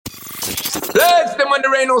Let's them on the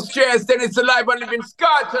rain, no stress. Then it's alive and living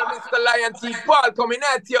Scotch. And it's the Lion T. Paul coming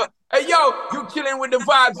at you. Hey, yo, you chilling with the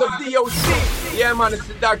vibes of DOC. Yeah, man, it's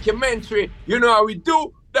a documentary. You know how we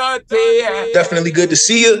do that. Yeah. Definitely good to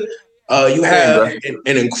see you. You have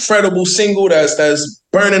an incredible single that's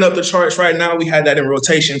burning up the charts right now. We had that in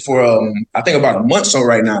rotation for, I think, about a month so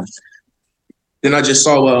right now. Then I just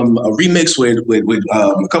saw a remix with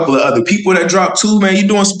a couple of other people that dropped too, man. You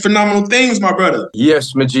doing some phenomenal things, my brother.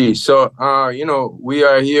 Yes, my G. So, you know, we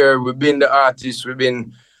are here. We've been the artists. We've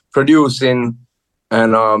been producing.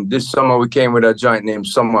 And this summer we came with a joint named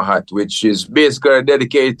Summer Hot, which is basically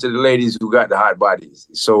dedicated to the ladies who got the hot bodies.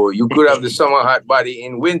 So you could have the summer hot body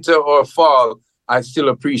in winter or fall. I still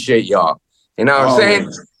appreciate y'all. You know what I'm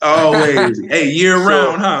saying? Always. Hey, year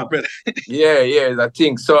round, huh, brother? Yeah, I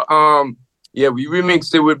think so. Yeah, we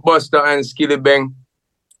remixed it with Busta and Skilly Bang.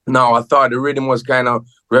 Now, I thought the rhythm was kind of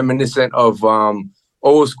reminiscent of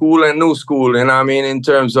old school and new school, and I mean, in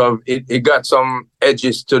terms of it got some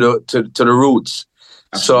edges to the roots.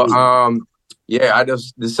 Absolutely. So, yeah, I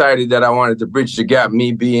just decided that I wanted to bridge the gap,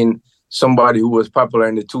 me being somebody who was popular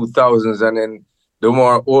in the 2000s, and then the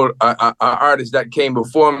more old artists that came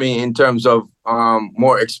before me in terms of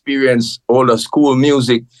more experience, older school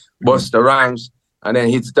music, Busta Rhymes. And then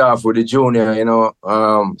hit it off with the junior, you know,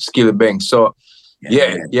 Skilly Bang. So,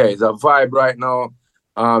 yeah, it's a vibe right now.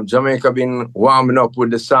 Jamaica been warming up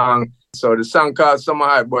with the song. So the song called Summer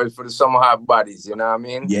Hot Boys for the summer hot bodies, you know what I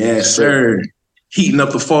mean? Yes, sir. Heating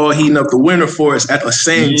up the fall, heating up the winter for us at the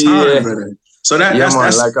same time, brother. So that's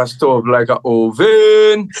like a stove, like an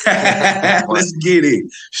oven. Let's get it.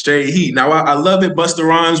 Straight heat. Now, I love it. Busta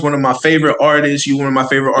Rhymes, one of my favorite artists. You one of my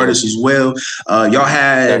favorite artists as well. Y'all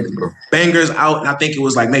had bangers out, and I think it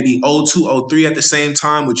was like maybe 02, 03 at the same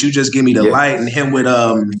time, with You Just Give Me the Light, and him with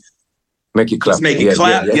Make It Clap. Make It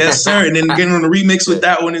Clap. Yeah. Yes, sir. And then getting on the remix with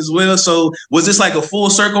that one as well. So was this like a full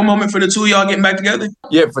circle moment for the two of y'all getting back together?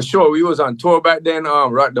 Yeah, for sure. We was on tour back then,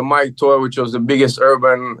 Rock the Mic tour, which was the biggest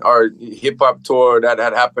urban or hip-hop tour that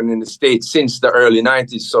had happened in the States since the early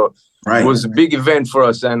 90s. So It was a big event for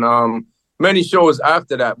us, and many shows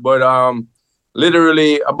after that. But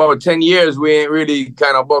literally about 10 years, we ain't really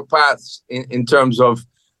kind of bucked paths in terms of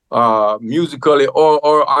musically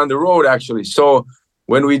or on the road, actually. So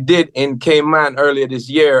when we did in Cayman earlier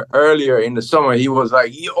in the summer, he was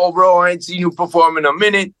like, yo, bro, I ain't seen you perform in a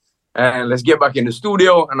minute, and let's get back in the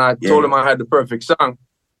studio. And I told him I had the perfect song.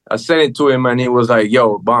 I sent it to him, and he was like,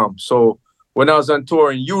 yo, bomb. So when I was on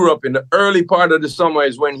tour in Europe in the early part of the summer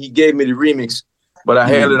is when he gave me the remix, but I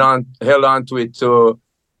held on to it to,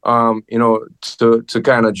 you know, to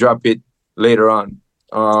kind of drop it later on.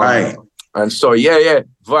 And so,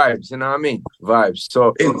 vibes, you know what I mean? Vibes.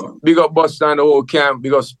 So, big up Busta and the whole camp,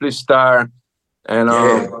 big up Split Star. And,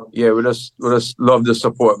 we just love the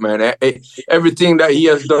support, man. Everything that he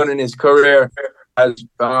has done in his career has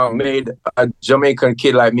made a Jamaican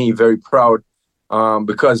kid like me very proud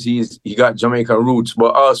because he got Jamaican roots.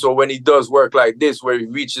 But also when he does work like this, where he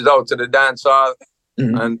reaches out to the dance hall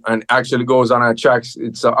and actually goes on our tracks,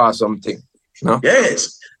 it's an awesome thing. No?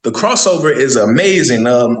 Yes. The crossover is amazing.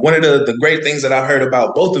 One of the great things that I heard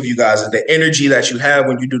about both of you guys is the energy that you have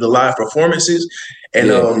when you do the live performances.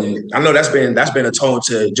 And I know that's been a tone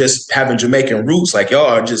to just having Jamaican roots. Like y'all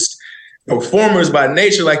are just performers by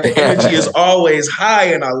nature. Like the energy is always high,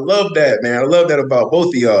 and I love that, man. I love that about both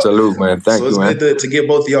of y'all. Salute, man. Thank you, man. So it's good to get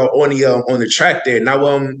both of y'all on the track there. Now,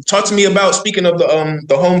 talk to me about, speaking of the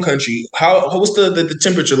home country. What's the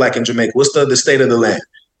temperature like in Jamaica? What's the state of the land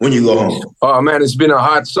when you go home? Oh, man, it's been a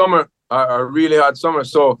hot summer, a really hot summer.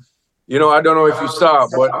 So, you know, I don't know if you saw,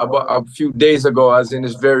 but about a few days ago, I was in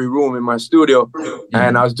this very room in my studio,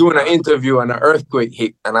 and I was doing an interview, and an earthquake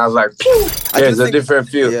hit, and I was like, pew! There's a different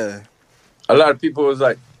feel. Yeah. A lot of people was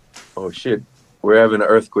like, oh, shit, we're having an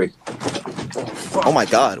earthquake. Oh, my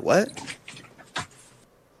God, what?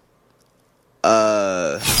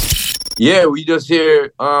 Yeah, we just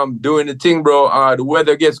here doing the thing, bro. The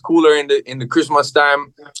weather gets cooler in the Christmas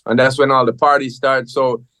time, and that's when all the parties start.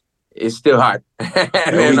 So it's still hot.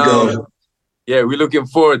 And, yeah, we're looking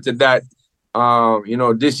forward to that. You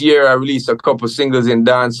know, this year I released a couple singles in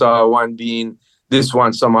dancehall. One being this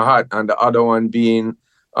one, Summer Hot, and the other one being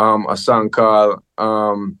a song called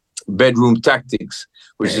Bedroom Tactics,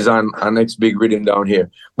 which is on our next big rhythm down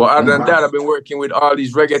here. But other than that, I've been working with all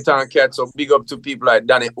these reggaeton cats. So big up to people like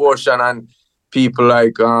Danny Ocean and people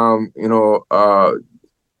like Karol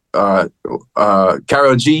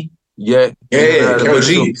G. Karol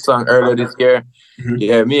G song earlier this year.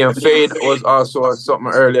 Yeah, me and Fade was also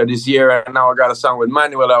something earlier this year, and now I got a song with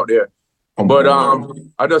Manuel out there. But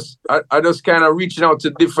I just kind of reaching out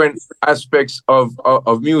to different aspects of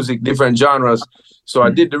music, different genres. So I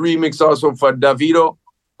did the remix also for Davido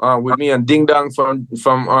with me and Ding Dong from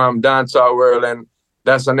Dancehall World, and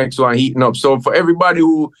that's the next one heating up. So for everybody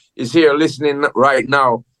who is here listening right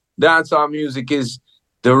now, dancehall music is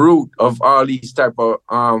the root of all these type of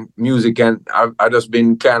music, and I've just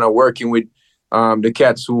been kind of working with the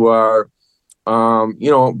cats who are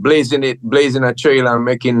blazing a trail and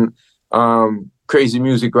making crazy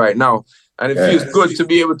music right now. And it feels good to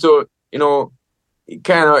be able to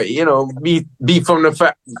kind of be from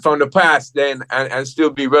the past then and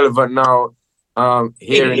still be relevant now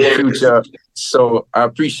here in the future. So I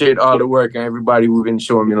appreciate all the work and everybody who've been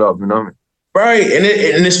showing me love, Right. And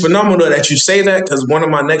it's phenomenal that you say that, because one of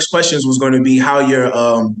my next questions was going to be how you're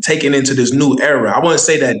taking into this new era. I want to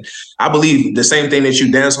say that I believe the same thing that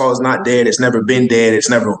you, dancehall is not dead. It's never been dead. It's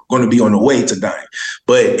never going to be on the way to dying,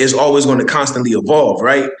 but it's always going to constantly evolve,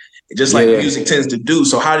 right? Just like music tends to do.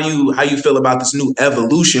 So how do you feel about this new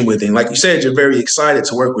evolution within? Like you said, you're very excited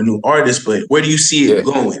to work with new artists, but where do you see it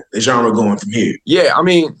going, the genre going from here? Yeah, I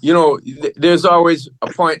mean, there's always a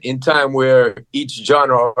point in time where each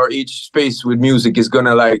genre or each space with music is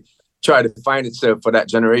gonna like try to find itself for that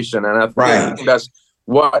generation, and I think that's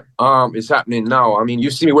what is happening now. I mean,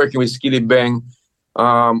 you see me working with Skilly Bang.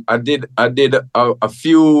 I did a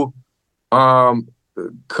few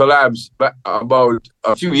collabs about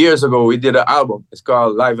a few years ago. We did an album. It's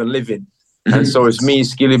called Live and Living. And so it's me,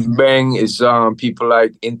 Skilly Bang, it's people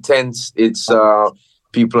like Intense, it's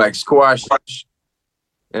people like Squash.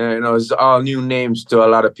 And it's all new names to a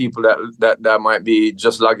lot of people that might be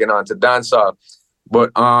just logging on to dancehall. But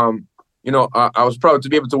I was proud to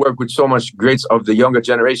be able to work with so much greats of the younger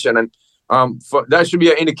generation, and that should be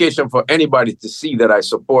an indication for anybody to see that I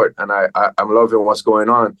support, and I'm loving what's going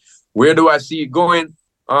on. Where do I see it going?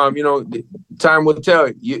 Time will tell.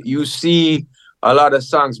 You see a lot of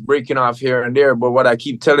songs breaking off here and there, but what I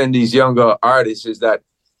keep telling these younger artists is that,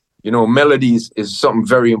 melodies is something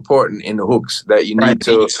very important in the hooks that you need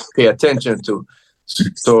to pay attention to.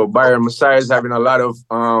 So Byron Messiah is having a lot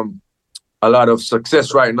of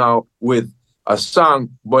success right now with a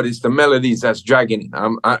song, but it's the melodies that's dragging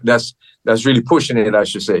it. That's really pushing it, I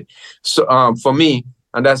should say. So for me,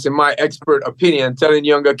 and that's in my expert opinion, telling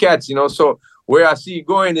younger cats, so where I see it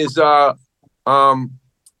going is following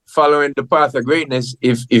the path of greatness.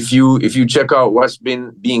 If you check out what's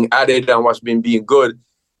been being added and what's been being good,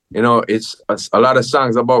 it's a lot of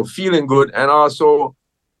songs about feeling good, and also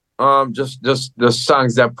just the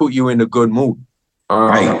songs that put you in a good mood,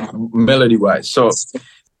 melody wise. So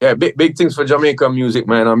yeah, big things for Jamaican music,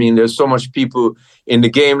 man. I mean, there's so much people in the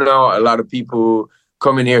game now. A lot of people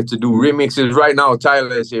coming here to do remixes. Right now,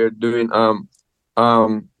 Tyler is here doing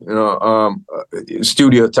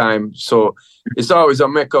studio time. So it's always a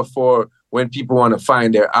mecca for when people want to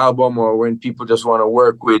find their album, or when people just want to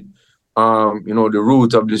work with the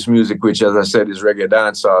root of this music, which, as I said, is reggae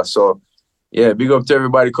dancehall. So yeah, big up to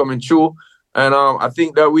everybody coming through. And I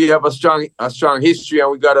think that we have a strong history,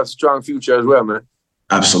 and we got a strong future as well, man.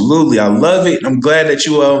 Absolutely, I love it. I'm glad that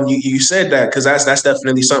you said that, because that's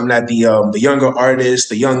definitely something that the younger artists,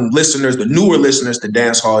 the young listeners, the newer listeners to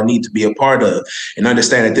dancehall need to be a part of, and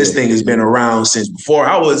understand that this thing has been around since before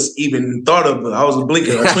I was even thought of. I was a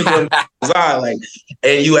twinkling eye,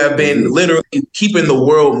 and you have been literally keeping the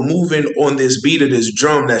world moving on this beat of this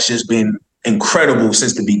drum that's just been incredible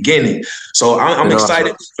since the beginning. So I'm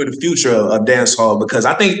excited for the future of dancehall, because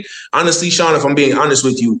I think, honestly, Sean, if I'm being honest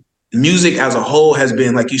with you, music as a whole has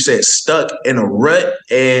been, like you said, stuck in a rut,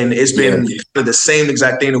 and it's been the same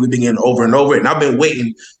exact thing that we've been getting over and over. And I've been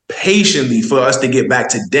waiting patiently for us to get back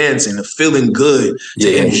to dancing, to feeling good,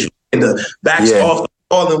 to enjoy the backs off the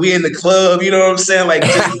wall, and we in the club, you know what I'm saying? Like,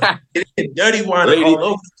 just dirty wine all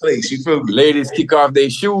over the place. You feel me? Ladies kick off their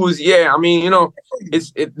shoes. Yeah, I mean,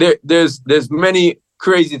 there's many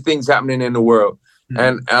crazy things happening in the world.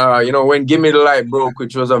 And when Give Me the Light broke,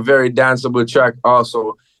 which was a very danceable track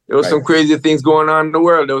also, there was some crazy things going on in the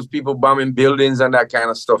world. There was people bombing buildings and that kind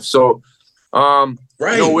of stuff. So,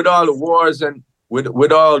 with all the wars and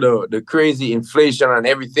with all the crazy inflation and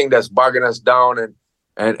everything that's bogging us down,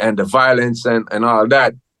 and the violence and all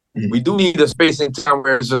that, we do need a space in time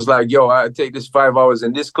where it's just like, I take this 5 hours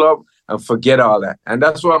in this club and forget all that. And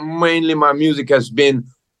that's what mainly my music has been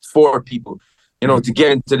for people, to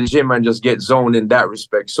get into the gym and just get zoned in that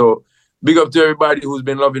respect. So big up to everybody who's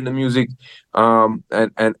been loving the music and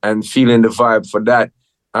feeling the vibe for that.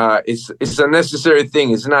 It's a necessary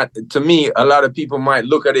thing. It's not, to me, a lot of people might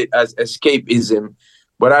look at it as escapism,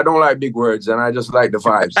 but I don't like big words, and I just like the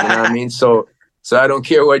vibes. You know what I mean? So I don't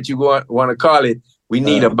care what you want to call it. we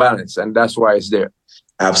need a balance, and that's why it's there.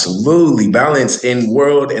 Absolutely. Balance in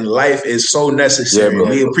world and life is so necessary. Yeah,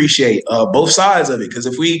 we appreciate both sides of it, because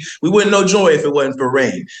if we wouldn't know joy if it wasn't for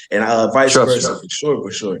rain, and vice versa.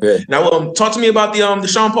 For sure. Yeah. Now, talk to me about the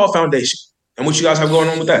Sean Paul Foundation and what you guys have going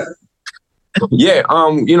on with that. Yeah,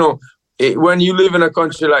 when you live in a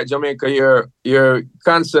country like Jamaica, you're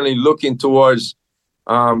constantly looking towards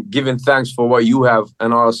giving thanks for what you have,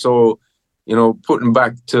 and also, putting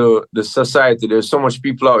back to the society. There's so much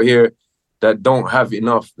people out here that don't have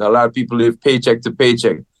enough. A lot of people live paycheck to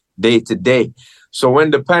paycheck, day to day. So when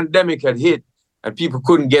the pandemic had hit and people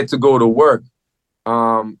couldn't get to go to work,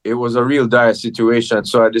 it was a real dire situation.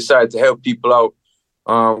 So I decided to help people out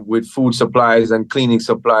with food supplies and cleaning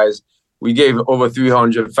supplies. We gave over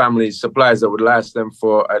 300 families supplies that would last them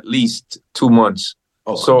for at least 2 months.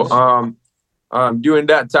 Oh, so during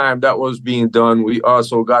that time that was being done, we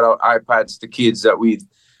also got out iPads to kids that we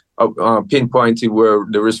pinpointed were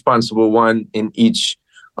the responsible one in each,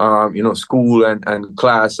 school and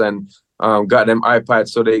class, and got them iPads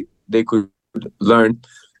so they could learn.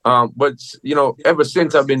 But ever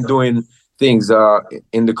since I've been doing things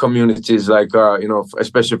in the communities, like,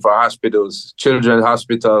 especially for hospitals, Children's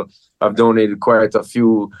Hospital, I've donated quite a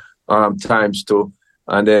few times to.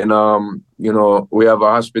 And then, we have a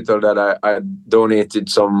hospital that I donated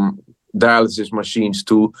some dialysis machines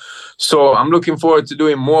too. So I'm looking forward to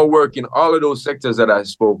doing more work in all of those sectors that I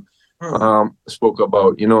spoke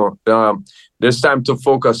about. There's time to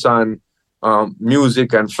focus on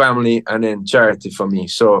music and family, and then charity for me.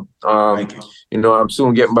 So I'm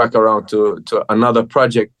soon getting back around to another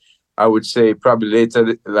project. I would say probably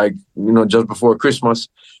later, just before Christmas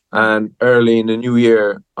and early in the new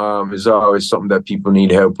year, is always something that people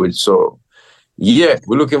need help with. So yeah,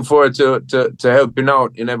 we're looking forward to helping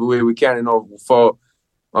out in every way we can, for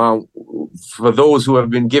those who have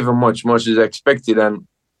been given much is expected. And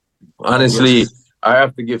honestly, I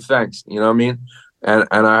have to give thanks, you know what I mean? And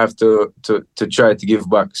I have to try to give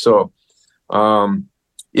back. So,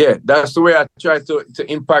 that's the way I try to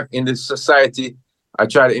impact in this society. I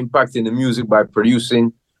try to impact in the music by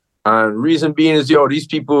producing. And reason being is, these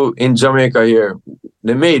people in Jamaica here,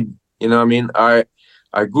 they made, you know what I mean?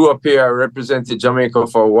 I grew up here. I represented Jamaica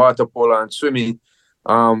for water polo and swimming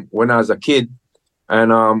when I was a kid,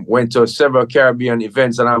 and went to several Caribbean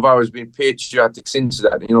events. And I've always been patriotic since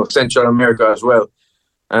that, Central America as well.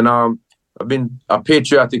 And I've been a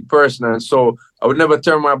patriotic person. And so I would never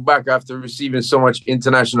turn my back after receiving so much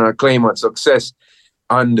international acclaim and success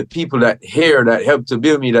on the people that helped to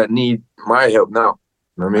build me, that need my help now.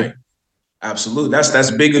 You know what I mean? Right. Absolutely.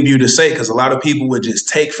 That's big of you to say, because a lot of people would just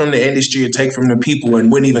take from the industry or take from the people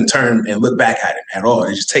and wouldn't even turn and look back at it at all.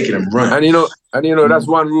 They just take it and run. And that's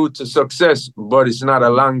one route to success, but it's not a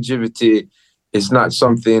longevity. It's not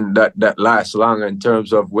something that lasts long, in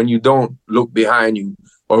terms of when you don't look behind you,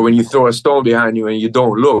 or when you throw a stone behind you and you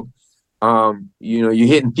don't look, you're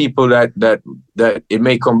hitting people that it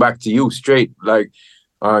may come back to you straight, like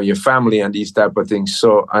your family and these type of things.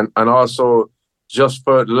 So, and also just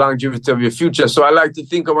for the longevity of your future. So I like to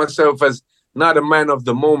think of myself as not a man of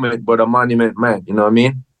the moment, but a monument man. You know what I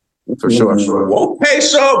mean? For sure. Okay,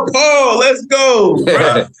 Sean Paul, let's go,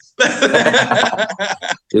 bro.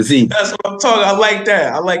 You see? That's what I'm talking. I like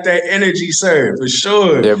that energy, sir, for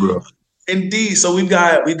sure. Yeah, bro. Indeed. So we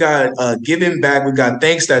got giving back. We got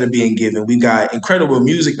thanks that are being given. We got incredible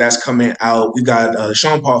music that's coming out. We got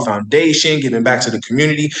Sean Paul Foundation giving back to the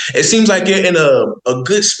community. It seems like you're in a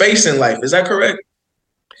good space in life. Is that correct?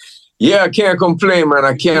 Yeah, I can't complain, man.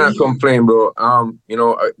 I cannot complain, bro.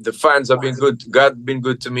 The fans have been good. God been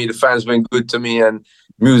good to me. The fans been good to me, and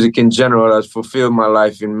music in general has fulfilled my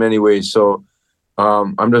life in many ways. So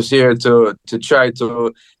I'm just here to try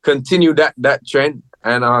to continue that trend,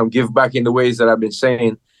 and give back in the ways that I've been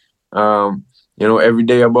saying. Every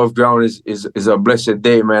day above ground is a blessed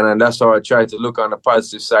day, man. And that's how I try to look on the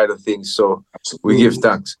positive side of things. So Absolutely. We give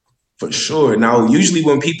thanks. For sure. Now, usually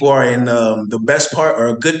when people are in the best part or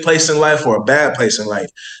a good place in life or a bad place in life,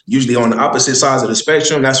 usually on the opposite sides of the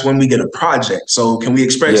spectrum, that's when we get a project. So can we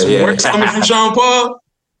expect some work coming from Sean Paul?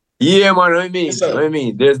 Yeah, man. I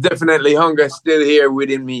mean, there's definitely hunger still here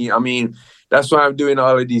within me. I mean, that's why I'm doing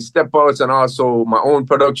all of these step outs, and also my own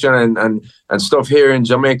production and stuff here in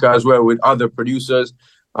Jamaica as well with other producers.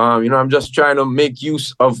 I'm just trying to make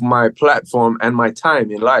use of my platform and my time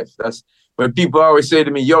in life. That's when people always say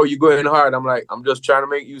to me, "Yo, you going hard?" I'm like, I'm just trying to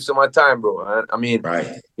make use of my time, bro. I mean,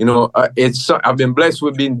 right. I've been blessed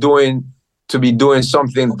with being doing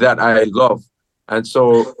something that I love, And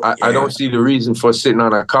so I don't see the reason for sitting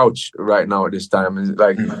on a couch right now at this time. It's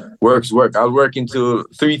like, work's work. I was working till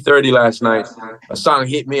 3:30 last night. A song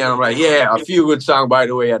hit me, and I'm like, yeah, a feel-good song, by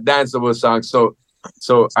the way, a danceable song. So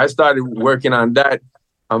I started working on that.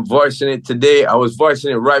 I'm voicing it today. I was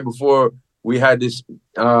voicing it right before we had this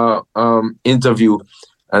interview.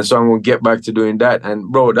 And so I'm going to get back to doing that. And,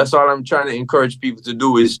 bro, that's all I'm trying to encourage people to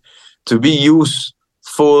do is to be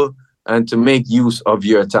useful and to make use of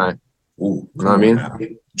your time. Ooh, you know what I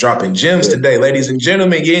mean? Dropping gems today, ladies and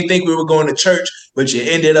gentlemen. You didn't think we were going to church, but you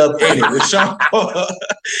ended up in it with Sean Paul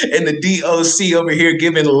and the DOC over here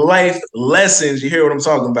giving life lessons. You hear what I'm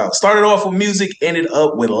talking about? Started off with music, ended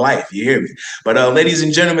up with life. You hear me? But ladies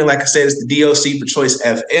and gentlemen, like I said, it's the DOC for Choice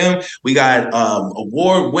FM. We got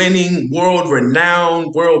award-winning,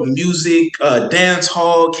 world-renowned, world music, dance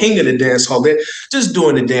hall, king of the dance hall. They're just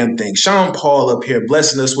doing the damn thing. Sean Paul up here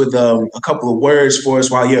blessing us with a couple of words for us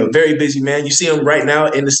while you're a very busy man. You see him right now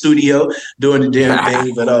in the studio doing the damn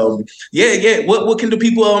thing. But what can the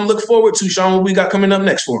people look forward to, Sean? What we got coming up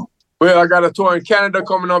next for them? Well, I got a tour in Canada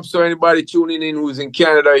coming up, so anybody tuning in who's in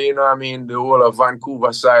Canada, you know what I mean, the whole of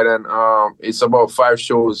Vancouver side, and it's about 5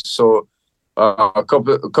 shows, so a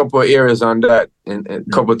couple of areas on that, and a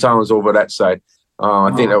couple of towns over that side.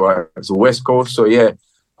 I think that was the West Coast, so yeah.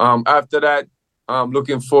 After that, I'm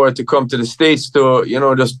looking forward to come to the States to,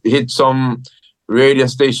 just hit some radio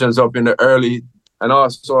stations up in the early, and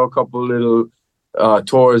also a couple little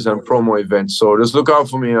tours and promo events. So just look out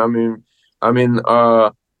for me. I'm in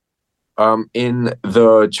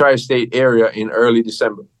the tri-state area in early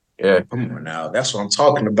December. Yeah. Come on now. That's what I'm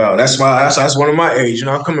talking about. That's one of my areas.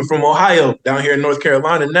 I'm coming from Ohio down here in North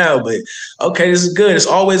Carolina now, but okay, this is good. It's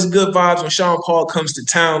always good vibes when Sean Paul comes to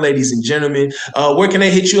town, ladies and gentlemen. Where can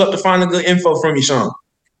they hit you up to find the good info from you, Sean?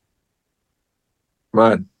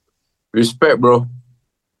 Man, respect, bro.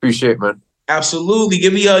 Appreciate it, man. Absolutely.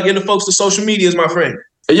 Give the folks the social medias, my friend.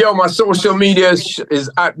 Yo, my social media is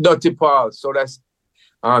at Dutty Paul. So that's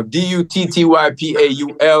DUTTYPAUL.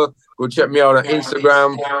 Go check me out on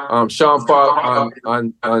Instagram. Sean Paul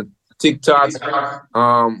on TikTok.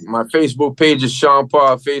 My Facebook page is Sean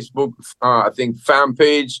Paul Facebook. I think fan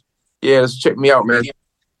page. Yeah, let's check me out, man.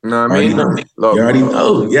 You know what I mean? You already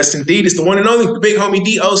know. Yes, indeed. It's the one and only big homie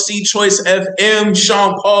DOC Choice FM.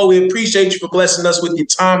 Sean Paul, we appreciate you for blessing us with your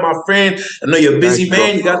time, my friend. I know you're a busy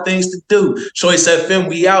man. You got things to do. Choice FM,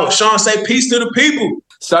 we out. Sean, say peace to the people.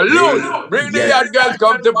 Salute. Bring the young girls,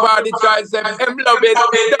 come to party. Choice FM, love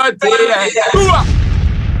it.